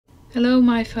Hello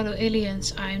my fellow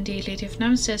aliens, I am the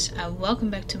LadyofNemesis and welcome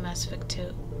back to Mass Effect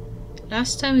 2.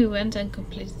 Last time we went and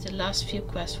completed the last few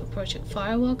quests for Project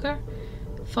Firewalker,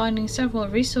 finding several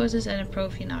resources and a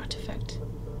Prothean artifact.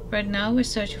 Right now we're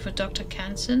searching for Dr.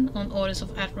 Kenson on orders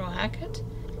of Admiral Hackett.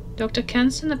 Dr.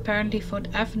 Kenson apparently found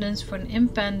evidence for an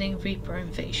impending Reaper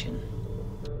invasion.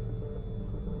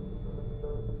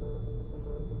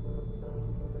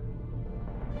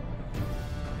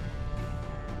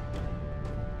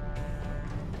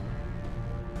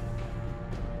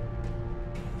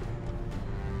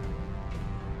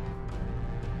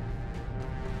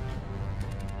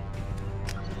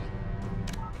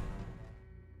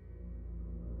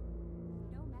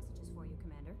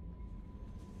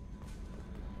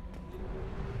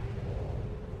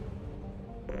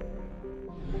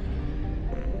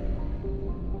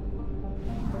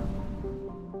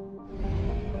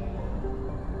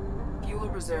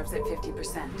 Reserves at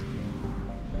 50%.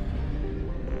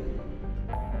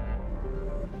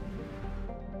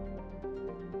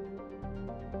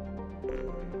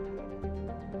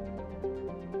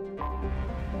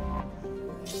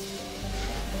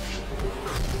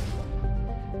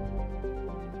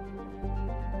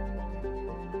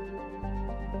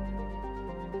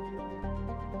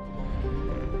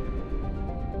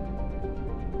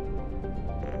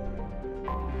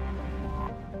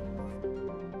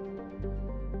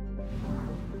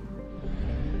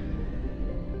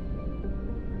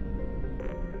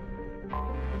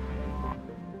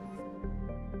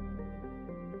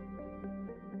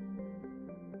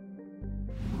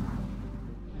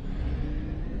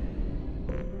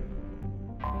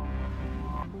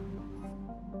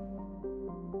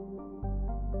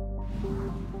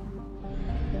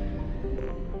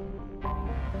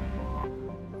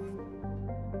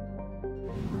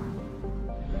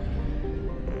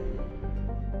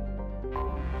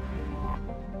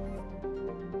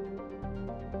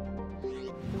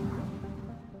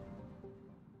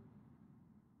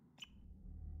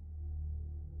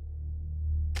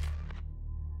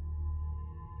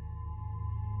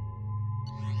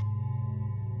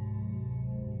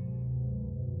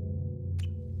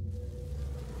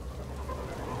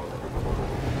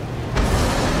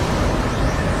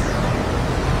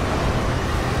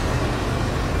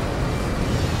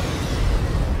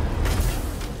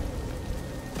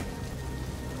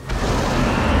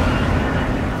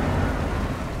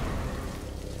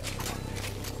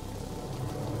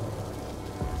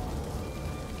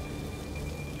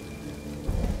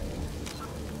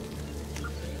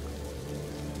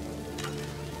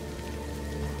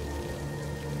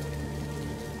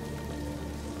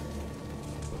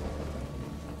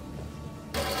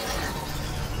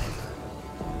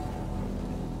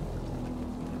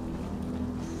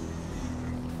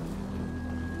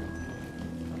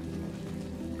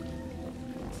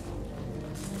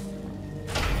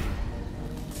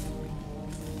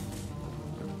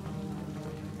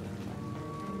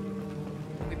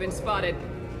 Been spotted.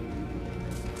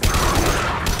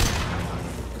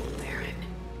 Baron.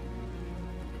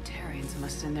 Batarians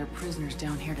must send their prisoners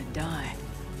down here to die.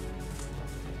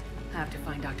 I have to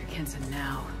find Dr. Kenson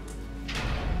now.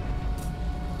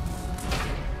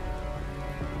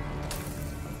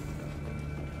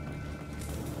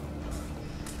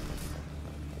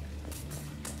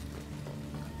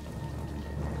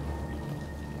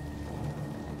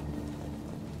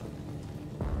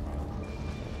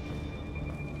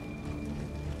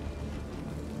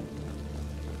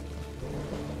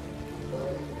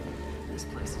 This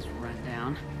place is run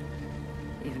down,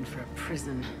 even for a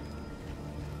prison.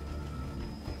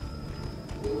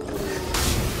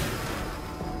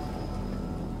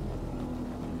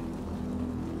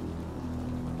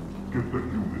 Get the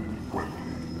humans quickly.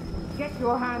 Get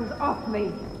your hands off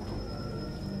me!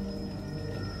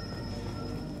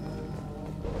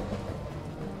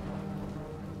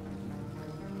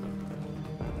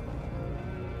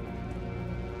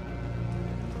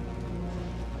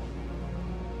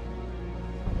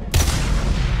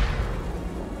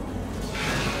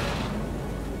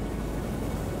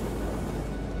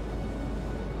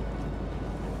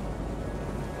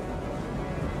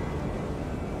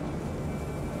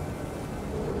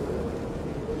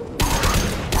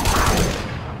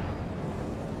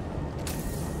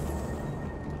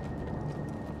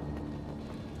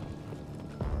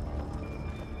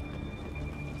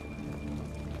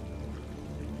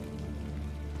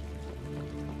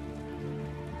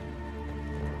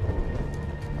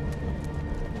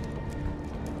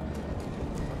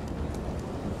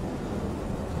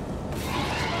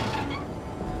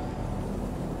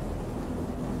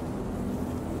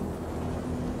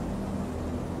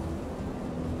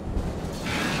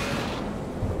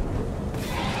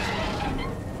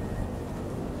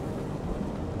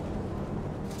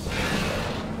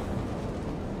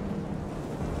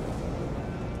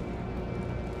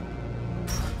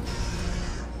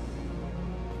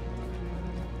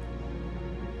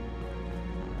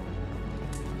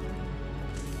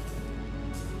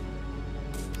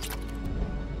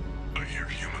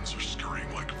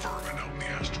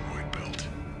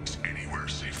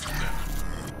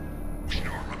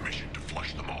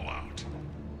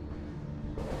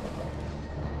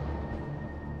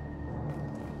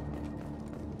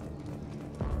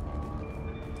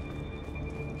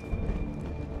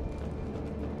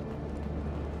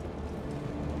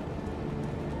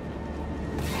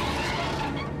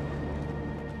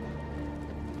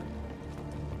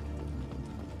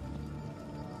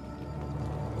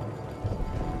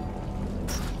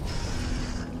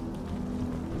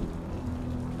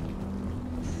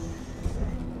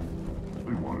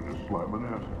 could just slam an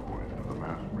asteroid into the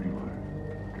mass relay.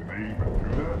 Can they even do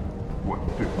that? What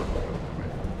difference does it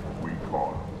make? We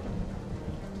caught them.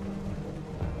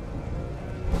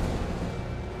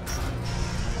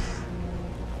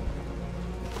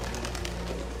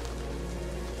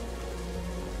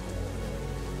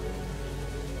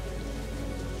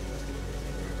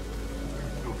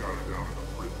 Still got her down in the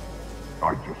prison.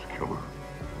 I'd just kill her.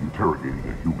 Interrogating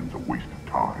a human's a waste of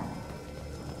time.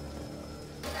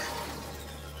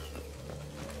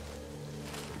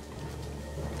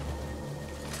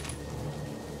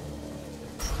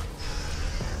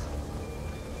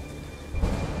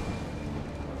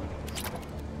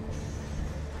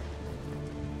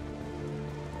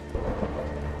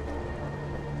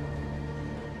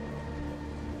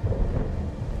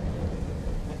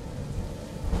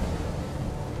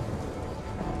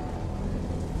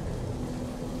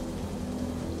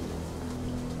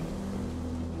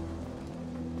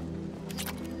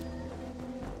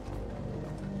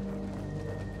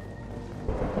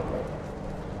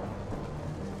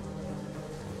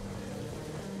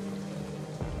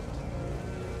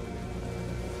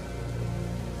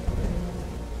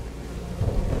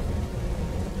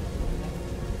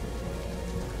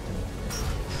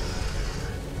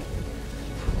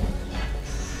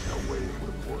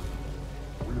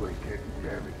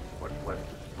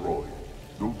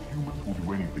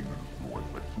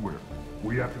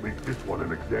 We have to make this one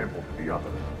an example to the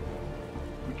others.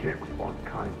 We can't respond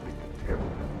kindly to terrorists.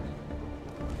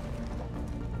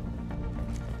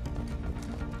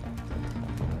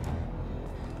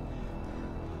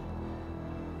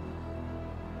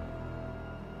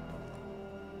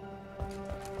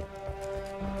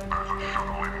 There's a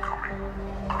shuttle incoming.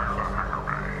 Clear the hangar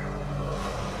bay.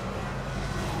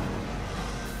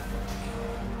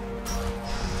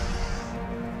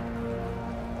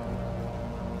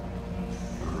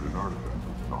 An artifact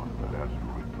was found at that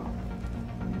asteroid belt.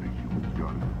 The humans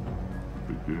got it. If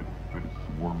they did, they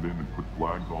swarmed in and put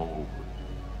flags all over it.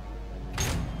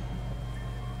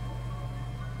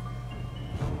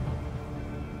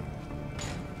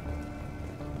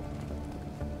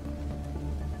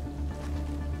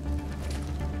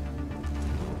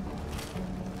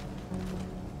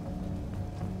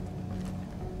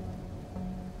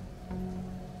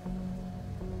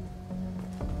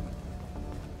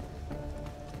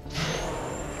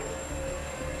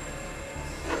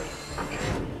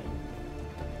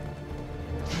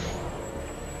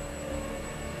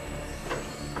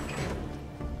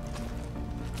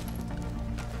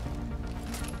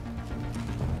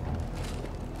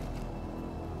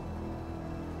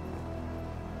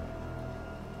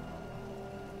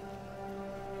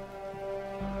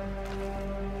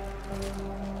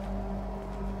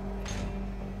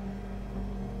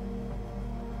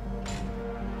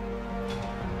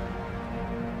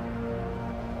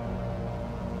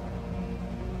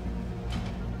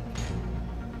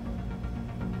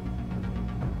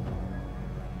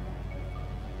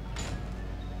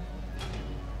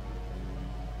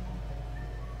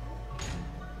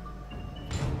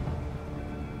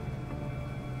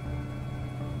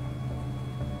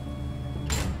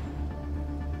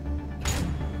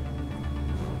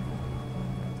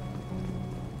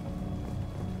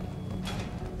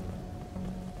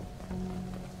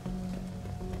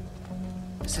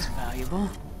 This is valuable.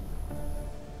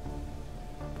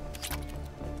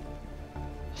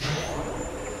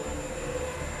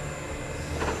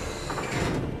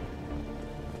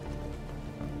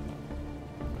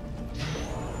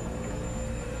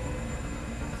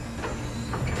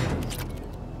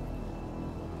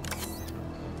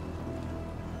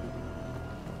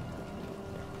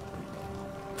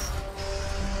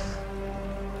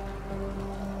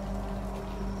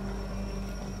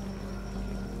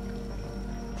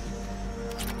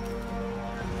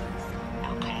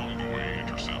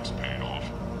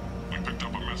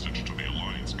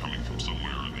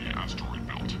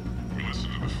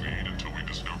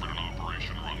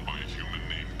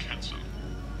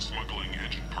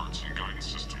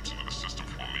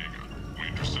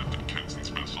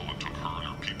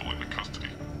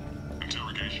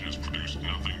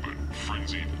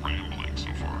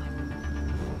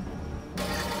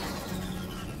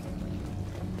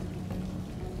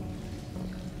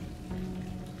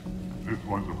 This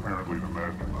one's apparently the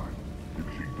mastermind. If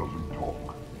she doesn't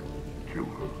talk, kill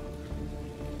her.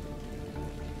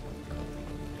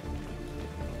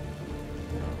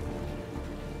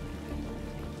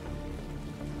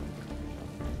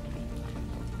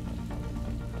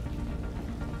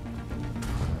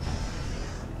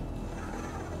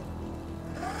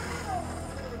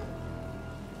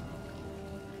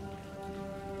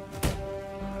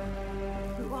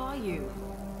 Who you?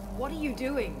 What are you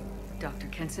doing? Dr.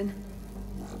 Kenson?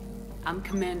 I'm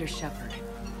Commander Shepard.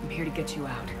 I'm here to get you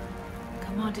out.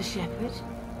 Commander Shepard?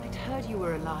 I'd heard you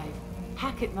were alive.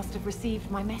 Hackett must have received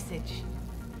my message.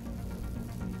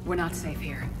 We're not safe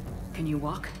here. Can you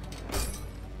walk?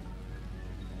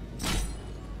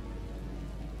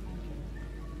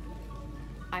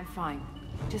 I'm fine.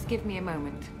 Just give me a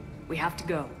moment. We have to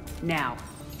go. Now.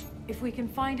 If we can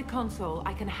find a console,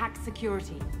 I can hack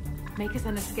security. Make us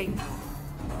an escape pod.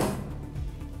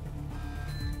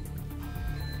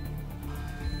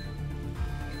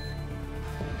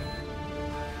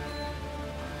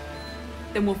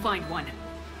 Then we'll find one.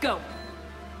 Go!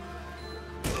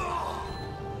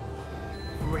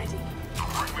 Ready.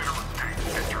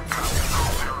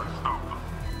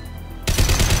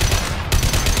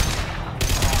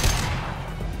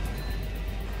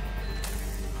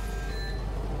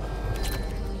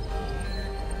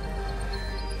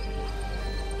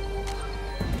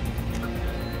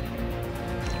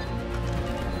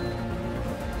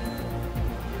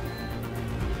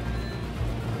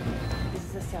 This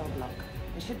is a cell block.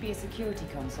 There should be a security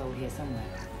console here somewhere.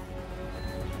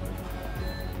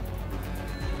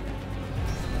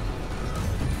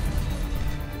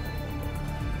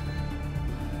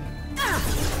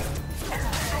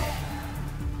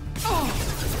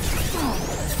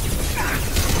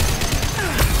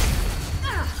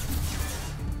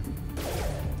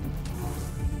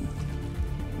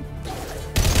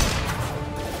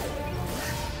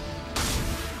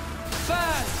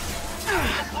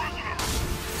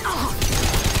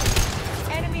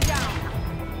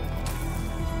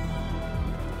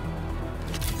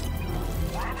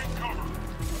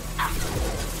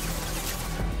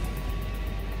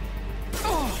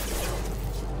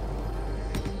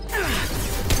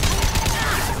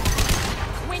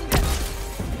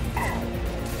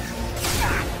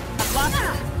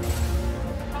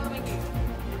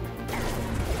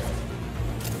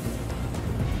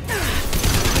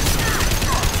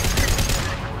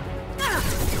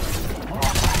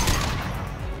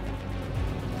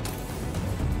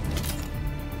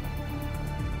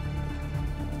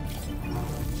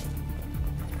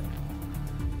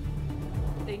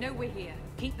 They know we're here.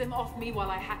 Keep them off me while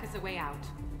I hack us a way out.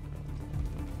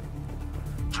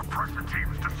 Suppressor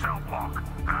teams to cell block,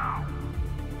 now!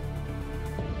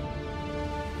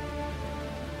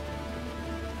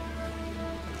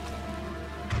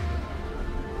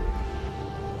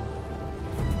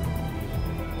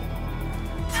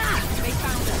 They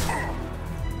found us.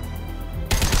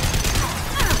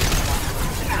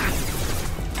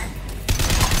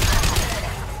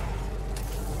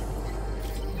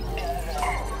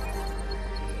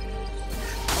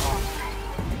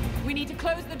 We need to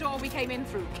close the door we came in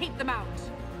through. Keep them out.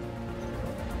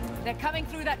 They're coming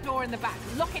through that door in the back.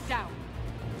 Lock it down.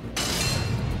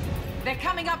 They're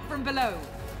coming up from below.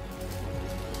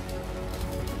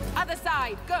 Other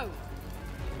side, go.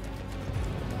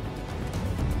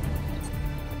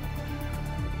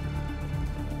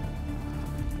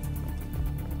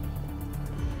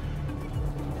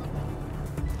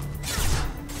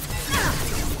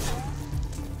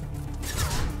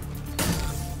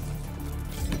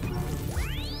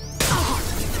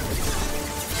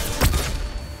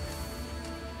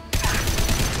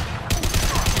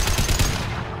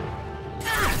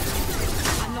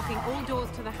 Unlocking all doors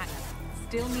to the hangar.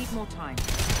 Still need more time.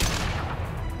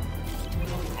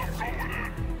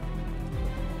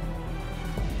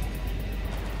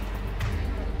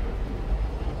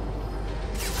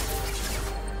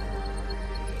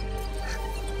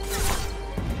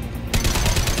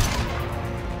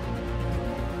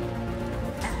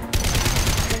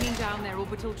 Bringing down their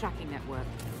orbital tracking network.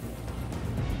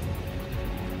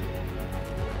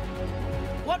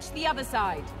 Watch the other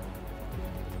side.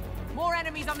 More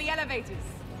enemies on the elevators.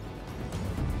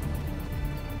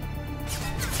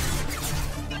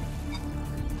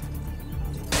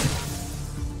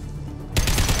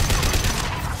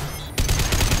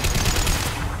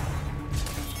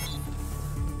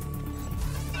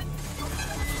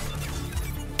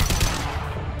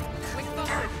 Quick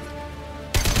focus.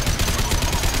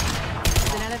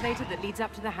 There's an elevator that leads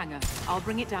up to the hangar. I'll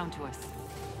bring it down to us.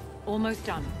 Almost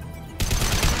done.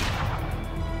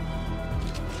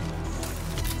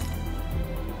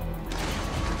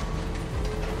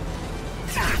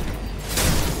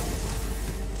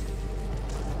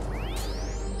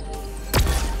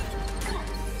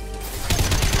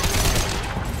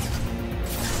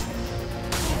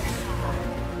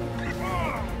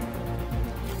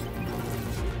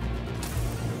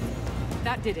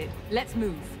 That did it. Let's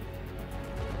move.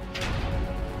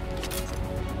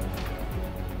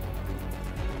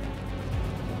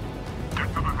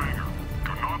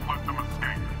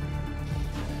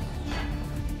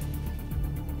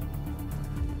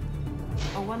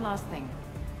 one last thing.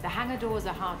 The hangar doors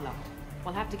are hard-locked.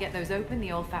 We'll have to get those open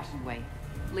the old-fashioned way.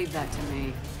 Leave that to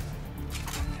me.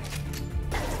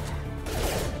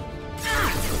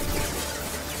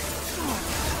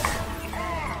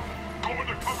 Go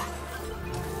into cover!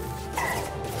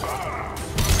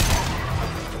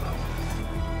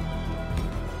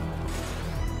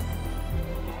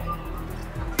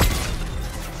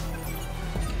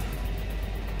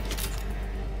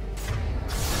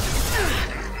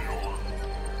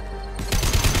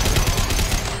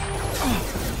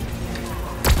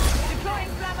 Deploying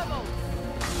flammable!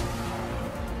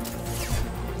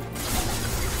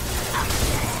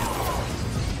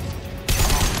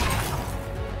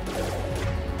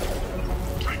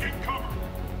 Taking cover!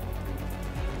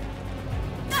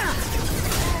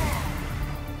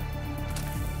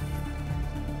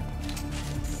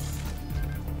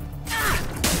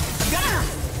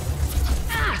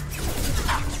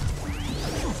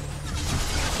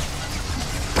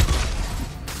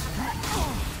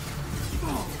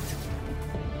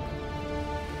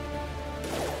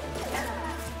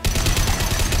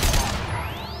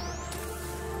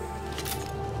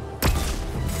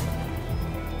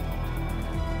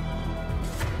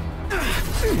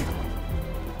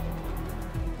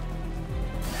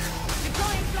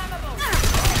 Deploying flammable!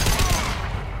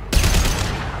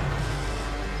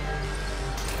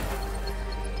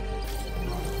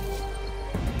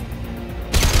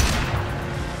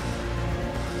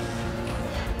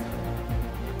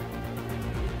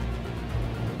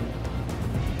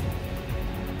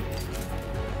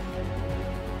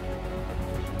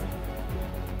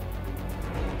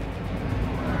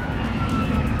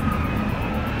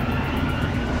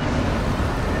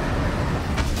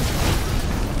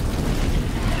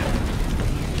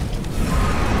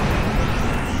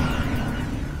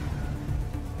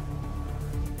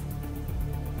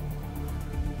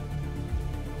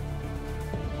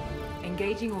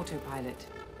 Engaging autopilot.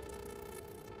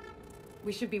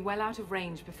 We should be well out of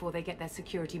range before they get their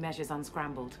security measures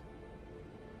unscrambled.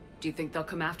 Do you think they'll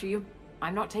come after you?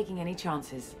 I'm not taking any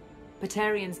chances.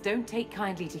 Batarians don't take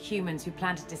kindly to humans who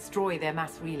plan to destroy their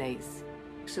mass relays.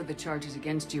 So the charges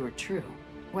against you are true.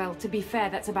 Well, to be fair,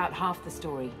 that's about half the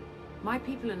story. My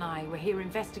people and I were here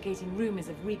investigating rumors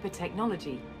of Reaper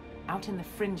technology out in the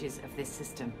fringes of this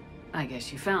system. I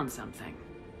guess you found something.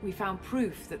 We found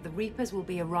proof that the Reapers will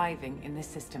be arriving in this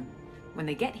system. When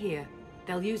they get here,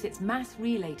 they'll use its mass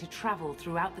relay to travel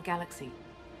throughout the galaxy.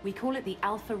 We call it the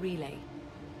Alpha Relay.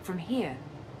 From here,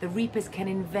 the Reapers can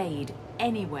invade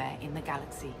anywhere in the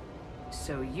galaxy.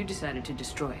 So you decided to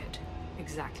destroy it.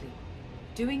 Exactly.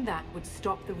 Doing that would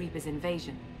stop the Reapers'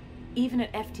 invasion. Even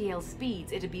at FTL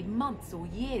speeds, it'd be months or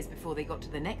years before they got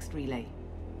to the next relay.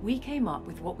 We came up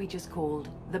with what we just called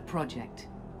the Project.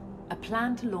 A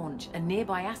plan to launch a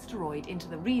nearby asteroid into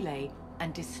the relay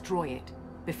and destroy it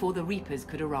before the Reapers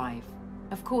could arrive.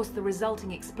 Of course, the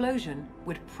resulting explosion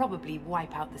would probably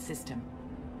wipe out the system.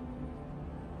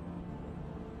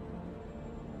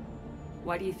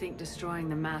 Why do you think destroying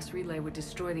the mass relay would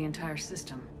destroy the entire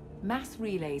system? Mass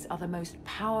relays are the most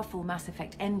powerful Mass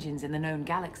Effect engines in the known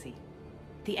galaxy.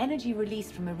 The energy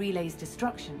released from a relay's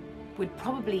destruction would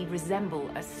probably resemble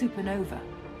a supernova.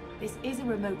 This is a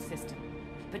remote system,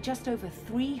 but just over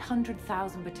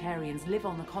 300,000 Batarians live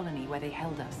on the colony where they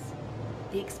held us.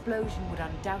 The explosion would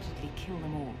undoubtedly kill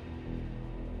them all.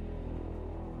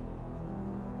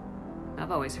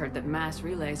 I've always heard that mass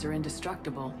relays are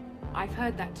indestructible. I've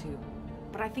heard that too,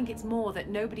 but I think it's more that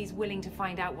nobody's willing to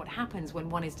find out what happens when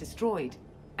one is destroyed.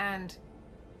 And,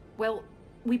 well,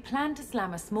 we plan to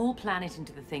slam a small planet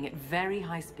into the thing at very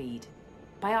high speed.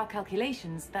 By our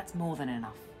calculations, that's more than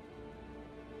enough.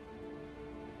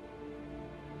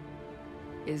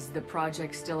 Is the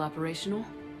project still operational?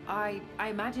 I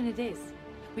imagine it is.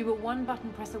 We were one button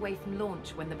press away from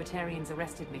launch when the Batarians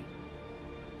arrested me.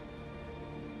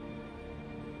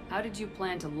 How did you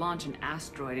plan to launch an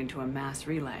asteroid into a mass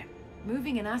relay?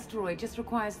 Moving an asteroid just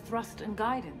requires thrust and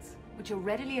guidance, which are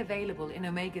readily available in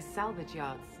Omega's salvage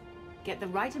yards. Get the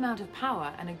right amount of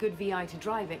power and a good VI to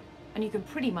drive it, and you can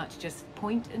pretty much just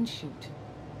point and shoot.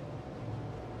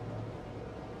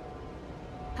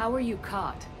 How were you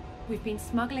caught? We've been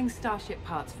smuggling Starship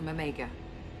parts from Omega.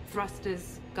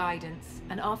 Thrusters, guidance,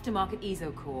 and aftermarket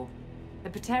ESO core. The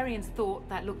Batarians thought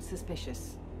that looked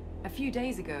suspicious. A few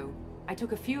days ago, I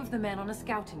took a few of the men on a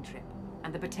scouting trip,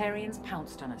 and the Batarians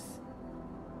pounced on us.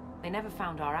 They never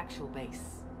found our actual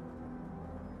base.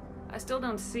 I still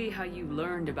don't see how you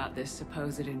learned about this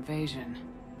supposed invasion.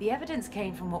 The evidence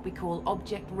came from what we call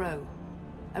Object Rho,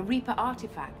 a Reaper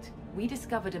artifact we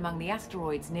discovered among the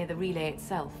asteroids near the relay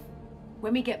itself.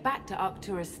 When we get back to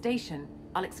Arcturus Station,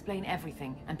 I'll explain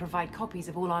everything and provide copies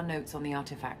of all our notes on the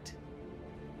artifact.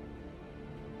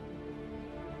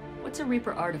 What's a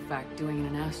Reaper artifact doing in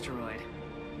an asteroid?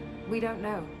 We don't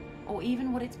know, or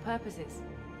even what its purpose is.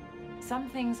 Some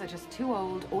things are just too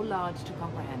old or large to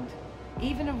comprehend.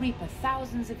 Even a Reaper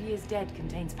thousands of years dead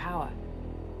contains power.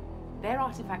 Their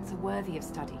artifacts are worthy of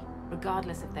study,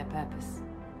 regardless of their purpose.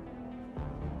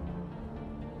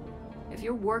 If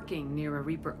you're working near a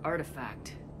Reaper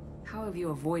artifact, how have you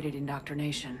avoided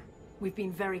indoctrination? We've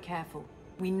been very careful.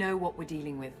 We know what we're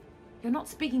dealing with. You're not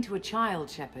speaking to a child,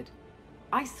 Shepard.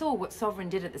 I saw what Sovereign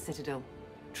did at the Citadel.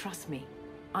 Trust me,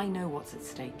 I know what's at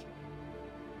stake.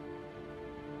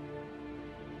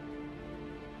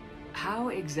 How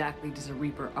exactly does a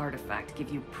Reaper artifact give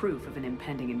you proof of an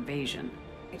impending invasion?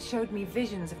 It showed me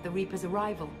visions of the Reaper's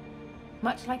arrival.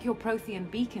 Much like your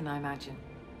Prothean beacon, I imagine.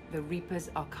 The Reapers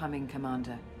are coming,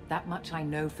 Commander. That much I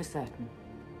know for certain.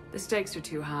 The stakes are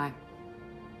too high.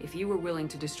 If you were willing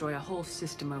to destroy a whole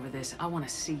system over this, I want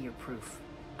to see your proof.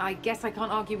 I guess I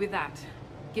can't argue with that.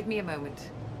 Give me a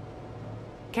moment.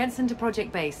 Kenson to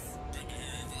Project Base. Good to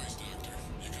hear your voice, Doctor.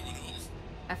 You coming home?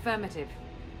 Affirmative.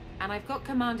 And I've got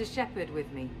Commander Shepard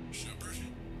with me. Shepard?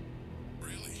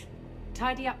 Really?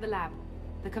 Tidy up the lab.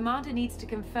 The Commander needs to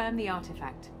confirm the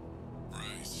artifact.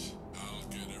 Right. I'll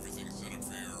get everything set up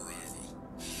for your arrival.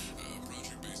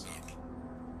 Project Base out.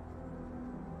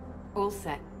 All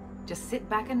set. Just sit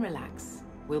back and relax.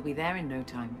 We'll be there in no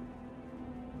time.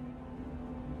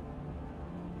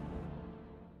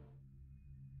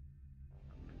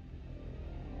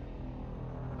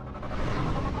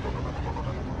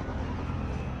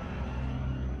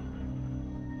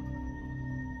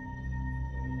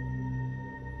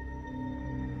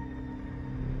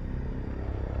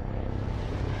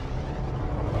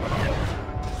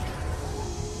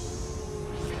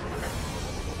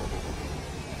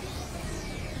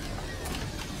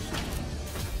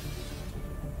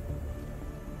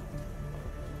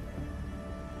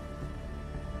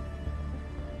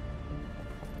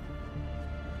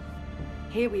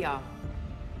 Here we are.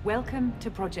 Welcome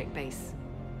to Project Base.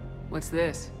 What's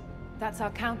this? That's our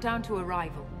countdown to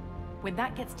arrival. When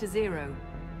that gets to 0,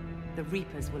 the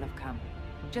Reapers will have come.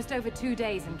 Just over 2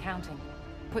 days and counting.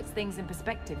 Puts things in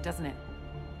perspective, doesn't it?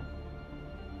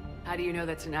 How do you know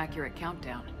that's an accurate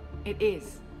countdown? It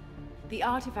is. The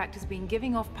artifact has been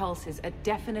giving off pulses at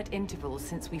definite intervals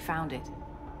since we found it.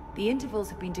 The intervals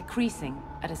have been decreasing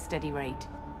at a steady rate.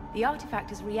 The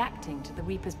artifact is reacting to the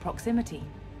Reaper's proximity.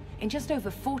 In just over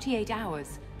 48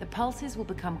 hours, the pulses will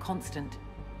become constant,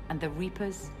 and the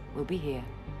Reapers will be here.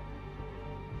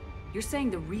 You're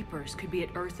saying the Reapers could be at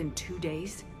Earth in 2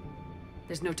 days?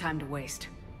 There's no time to waste.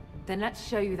 Then let's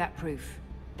show you that proof.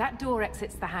 That door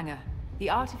exits the hangar.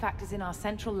 The artifact is in our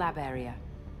central lab area.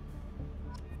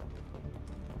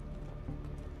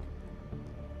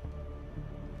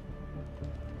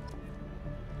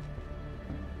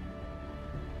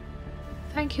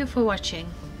 Thank you for watching.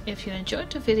 If you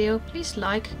enjoyed the video, please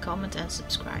like, comment and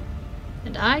subscribe.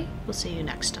 And I will see you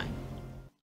next time.